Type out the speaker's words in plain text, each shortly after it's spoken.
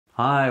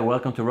Hi,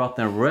 welcome to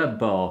Rotten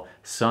Rebel.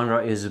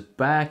 Sandra is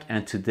back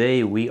and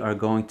today we are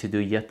going to do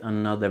yet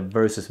another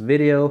versus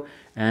video,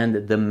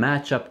 and the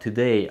matchup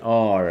today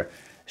are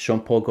Jean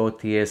Paul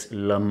Gaultier's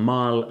Le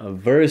Male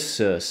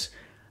versus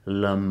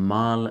Le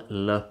Male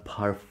Le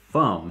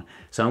Parfum.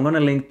 So I'm gonna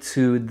link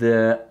to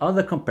the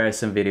other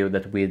comparison video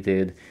that we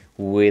did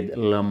with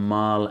Le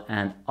Male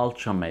and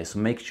Ultramay, so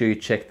make sure you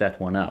check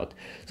that one out.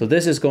 So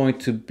this is going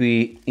to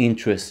be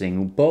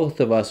interesting. Both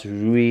of us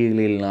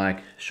really like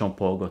Jean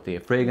Paul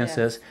Gaultier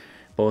fragrances. Yes.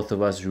 Both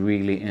of us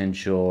really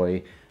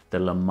enjoy the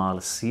Le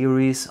Male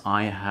series.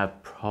 I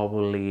have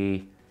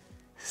probably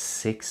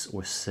 6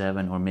 or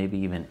 7 or maybe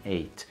even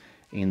 8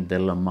 in the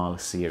Le Male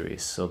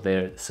series, so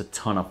there's a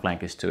ton of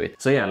flankers to it.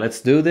 So yeah,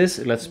 let's do this.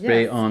 Let's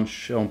spray on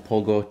Jean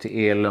Paul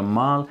Gaultier Le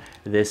Male.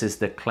 This is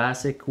the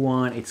classic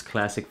one. It's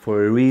classic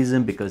for a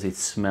reason, because it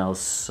smells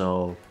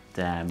so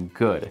damn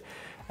good.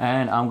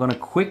 And I'm gonna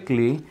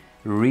quickly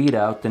read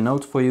out the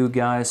notes for you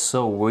guys.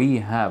 So we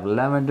have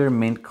lavender,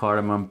 mint,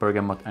 cardamom,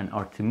 bergamot, and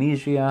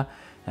artemisia,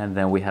 and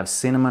then we have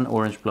cinnamon,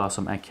 orange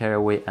blossom, and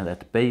caraway, and at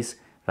the base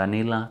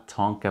vanilla,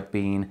 tonka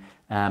bean,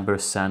 amber,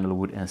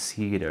 sandalwood, and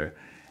cedar.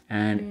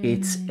 And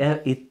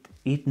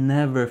it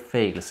never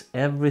fails.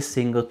 Every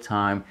single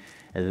time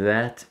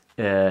that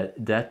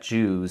that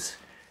juice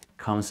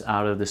comes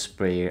out of the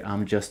sprayer,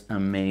 I'm just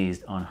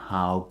amazed on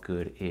how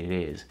good it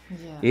is.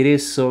 Yeah. It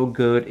is so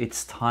good.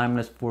 It's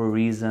timeless for a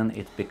reason.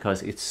 It's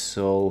because it's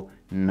so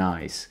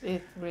nice.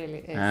 It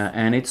really is.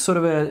 And it's sort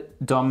of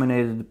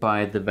dominated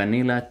by the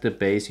vanilla at the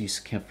base. You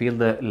can feel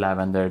the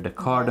lavender, the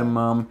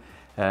cardamom.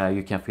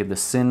 You can feel the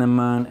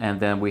cinnamon, and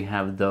then we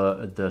have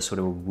the sort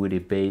of woody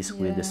base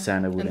with the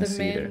sandalwood and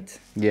cedar. Mint.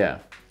 Yeah.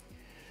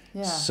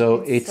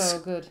 So it's so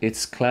good.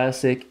 It's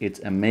classic. It's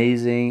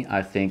amazing.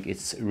 I think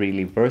it's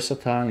really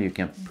versatile. You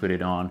can put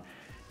it on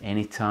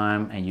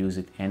anytime and use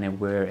it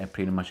anywhere and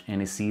pretty much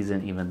any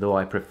season. Even though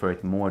I prefer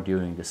it more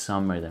during the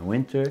summer than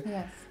winter.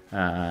 Yes.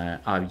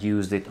 I've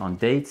used it on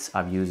dates.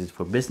 I've used it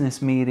for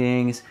business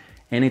meetings.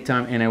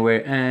 Anytime,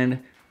 anywhere,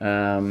 and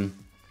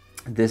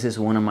this is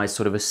one of my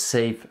sort of a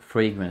safe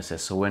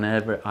fragrances. So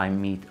whenever I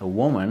meet a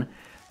woman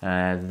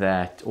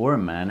or a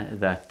man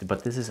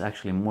but this is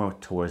actually more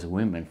towards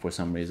women for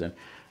some reason,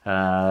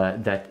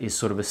 that is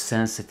sort of a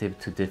sensitive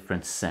to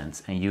different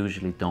scents and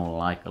usually don't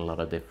like a lot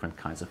of different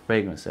kinds of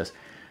fragrances,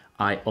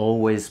 I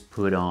always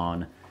put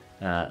on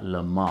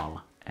Le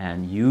Male,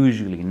 and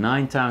usually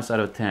 9 times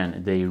out of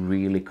 10 they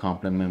really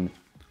compliment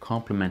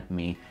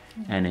me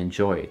and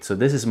enjoy it. So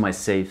this is my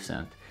safe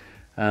scent.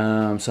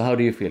 So how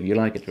do you feel? You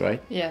like it,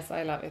 right? Yes,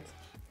 I love it.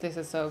 This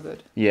is so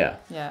good. Yeah.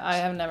 Yeah, I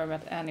have never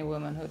met any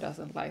woman who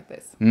doesn't like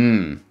this.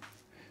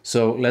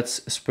 So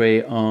let's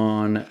spray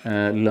on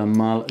Le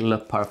Male Le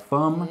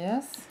Parfum.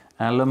 Yes.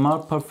 And Le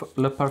Male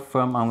Le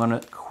Parfum, I'm gonna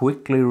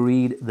quickly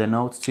read the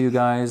notes to you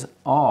guys,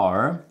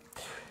 are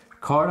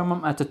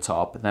cardamom at the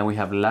top, then we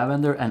have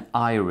lavender and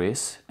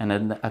iris, and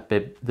then at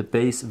the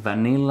base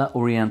vanilla,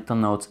 oriental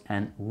notes,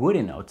 and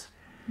woody notes.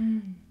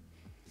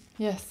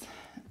 Yes,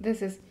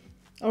 this is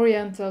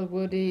oriental,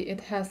 woody. It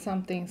has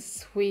something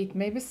sweet,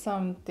 maybe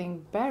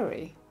something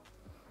berry.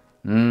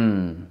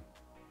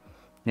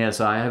 Yeah,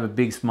 so I have a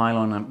big smile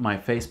on my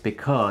face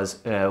because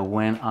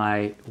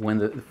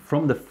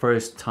from the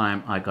first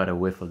time I got a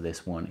whiff of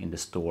this one in the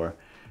store,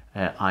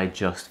 I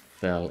just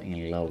fell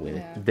in love with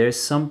it. There's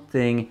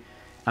something,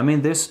 I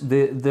mean, there's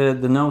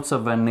the notes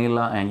of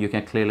vanilla, and you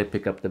can clearly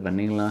pick up the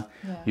vanilla.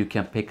 You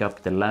can pick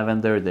up the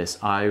lavender, there's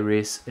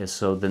iris,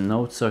 so the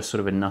notes are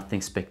sort of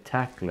nothing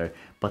spectacular,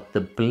 but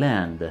the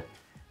blend,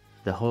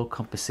 the whole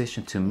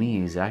composition to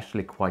me is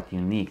actually quite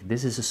unique.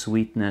 This is a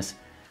sweetness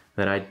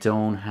that I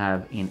don't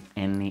have in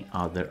any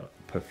other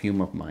perfume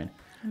of mine.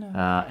 No.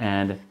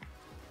 And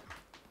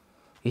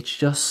it's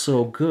just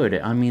so good.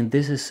 I mean,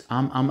 this is,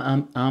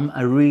 I'm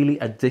really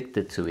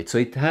addicted to it. So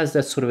it has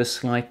that sort of a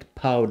slight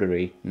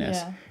powderiness.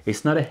 Yeah.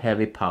 It's not a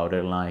heavy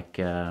powder like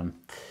the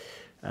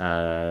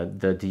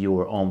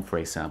Dior Homme, for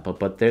example,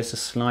 but there's a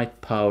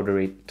slight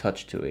powdery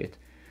touch to it.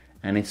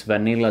 And it's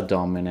vanilla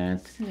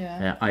dominant.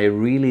 Yeah. I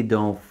really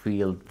don't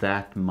feel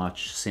that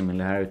much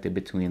similarity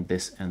between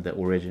this and the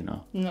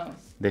original. No.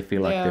 They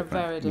feel like different. They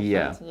are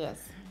very different,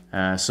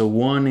 yes. So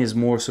one is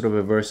more sort of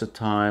a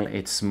versatile,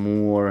 it's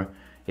more,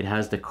 it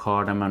has the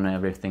cardamom and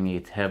everything,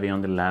 it's heavy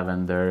on the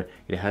lavender,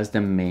 it has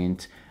the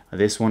mint.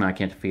 This one I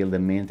can't feel the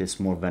mint, it's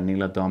more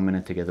vanilla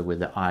dominant together with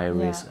the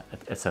iris,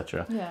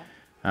 etc. Yeah.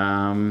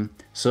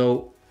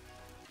 So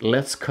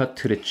let's cut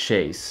to the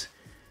chase.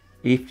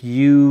 If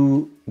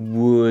you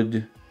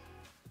would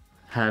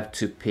have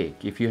to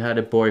pick, if you had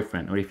a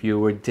boyfriend or if you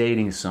were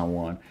dating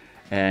someone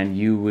and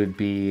you would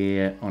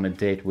be on a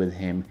date with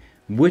him,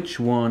 which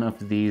one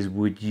of these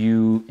would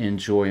you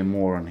enjoy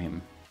more on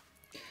him?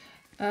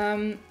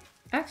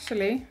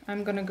 Actually,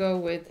 I'm gonna go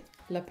with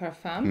Le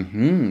Parfum,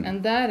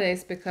 and that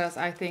is because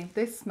I think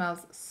this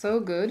smells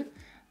so good.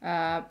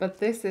 But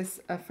this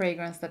is a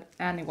fragrance that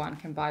anyone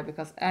can buy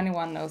because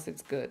anyone knows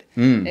it's good.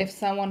 If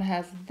someone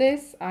has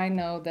this, I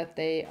know that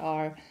they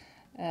are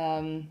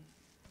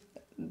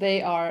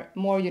they are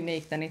more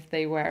unique than if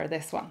they wear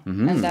this one,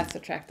 and that's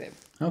attractive.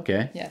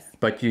 Okay. Yes.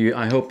 But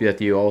I hope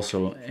that you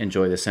also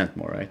enjoy the scent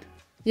more, right?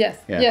 Yes.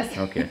 Yeah. Yes.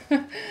 Okay.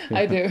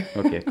 I do.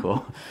 Okay,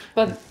 cool.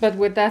 But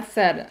with that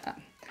said,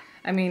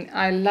 I mean,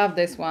 I love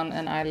this one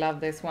and I love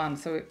this one.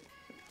 So,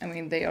 I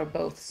mean, they are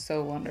both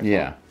so wonderful.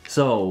 Yeah.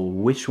 So,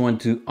 which one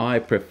do I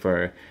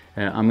prefer?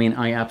 I mean,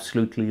 I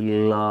absolutely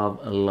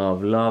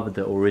love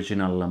the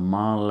original Le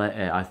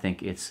Male. I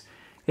think it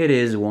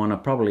is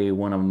probably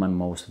one of my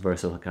most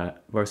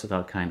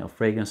versatile kind of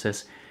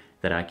fragrances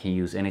that I can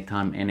use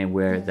anytime,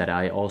 anywhere. That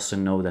I also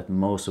know that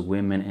most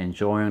women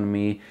enjoy on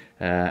me,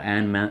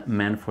 and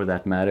men for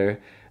that matter.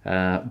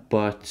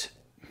 But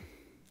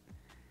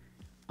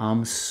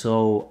I'm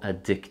so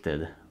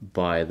addicted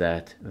by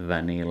that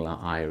vanilla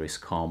iris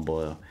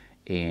combo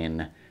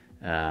in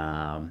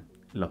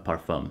Le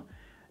Parfum.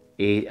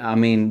 I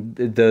mean,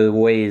 the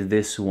way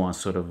this one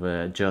sort of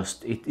it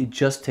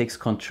just takes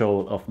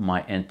control of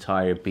my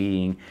entire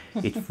being.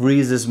 It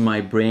freezes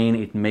my brain.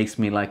 It makes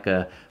me like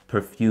a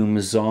perfume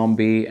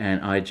zombie,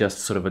 and I just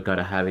sort of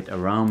gotta have it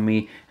around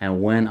me.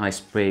 And when I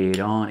spray it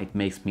on, it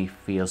makes me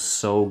feel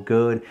so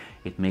good.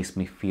 It makes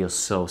me feel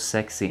so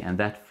sexy, and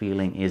that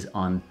feeling is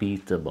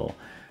unbeatable.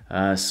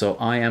 So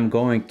I am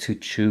going to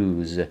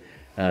choose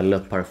Le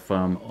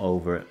Parfum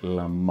over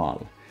Le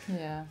Male.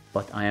 Yeah.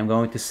 But I am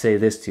going to say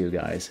this to you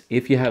guys.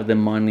 If you have the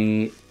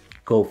money,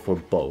 go for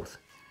both.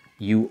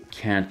 You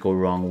can't go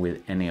wrong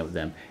with any of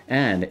them.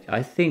 And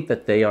I think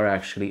that they are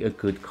actually a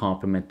good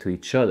complement to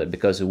each other,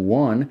 because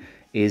one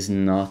is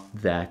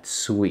not that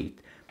sweet.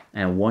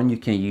 And one you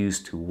can use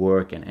to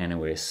work and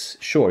anyways.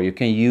 Sure, you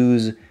can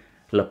use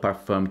Le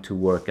Parfum to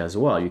work as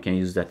well. You can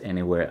use that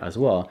anywhere as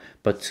well.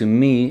 But to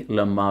me,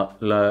 Le Male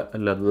Le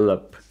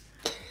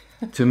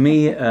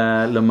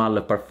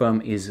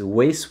Parfum is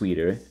way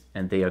sweeter,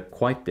 and they are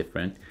quite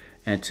different.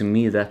 And to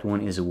me, that one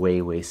is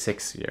way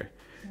sexier.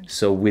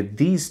 So with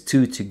these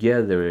two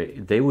together,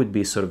 they would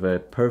be sort of a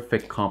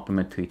perfect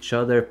complement to each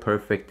other,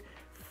 perfect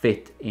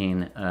fit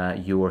in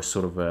your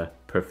sort of a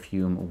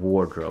perfume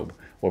wardrobe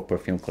or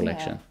perfume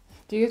collection. Yeah.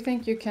 Do you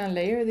think you can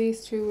layer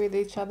these two with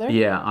each other?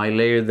 Yeah, I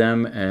layer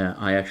them.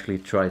 I actually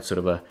tried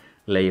sort of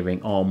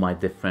layering all my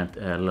different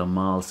Le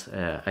Males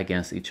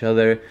against each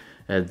other.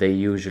 They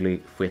usually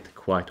fit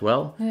quite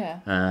well. Yeah.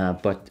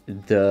 But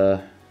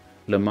the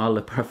Le Male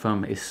Le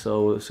Parfum is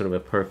so sort of a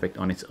perfect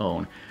on its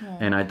own. Yeah.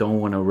 And I don't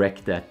want to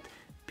wreck that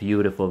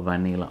beautiful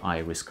vanilla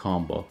iris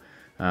combo.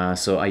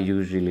 So I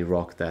usually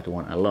rock that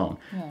one alone.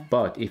 Yeah.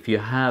 But if you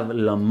have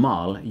Le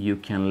Male, you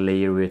can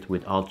layer it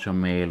with Ultra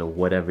Male or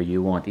whatever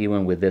you want,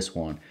 even with this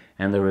one.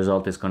 And the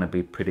result is going to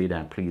be pretty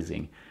damn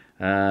pleasing.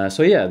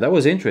 So yeah, that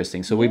was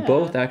interesting. So we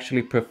both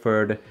actually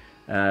preferred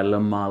Le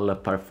Male Le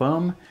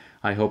Parfum.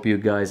 I hope you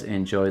guys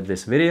enjoyed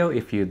this video.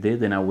 If you did,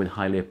 then I would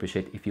highly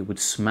appreciate if you would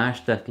smash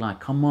that like.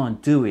 Come on,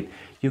 do it.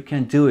 You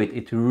can do it.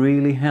 It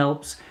really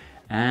helps.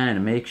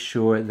 And make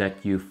sure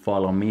that you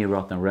follow me,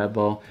 Rotten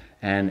Rebel,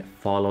 and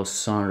follow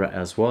Sandra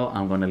as well.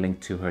 I'm going to link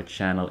to her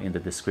channel in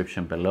the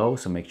description below,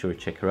 so make sure you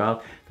check her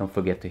out. Don't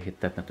forget to hit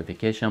that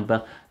notification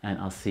bell, and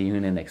I'll see you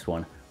in the next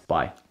one.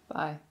 Bye.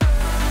 Bye.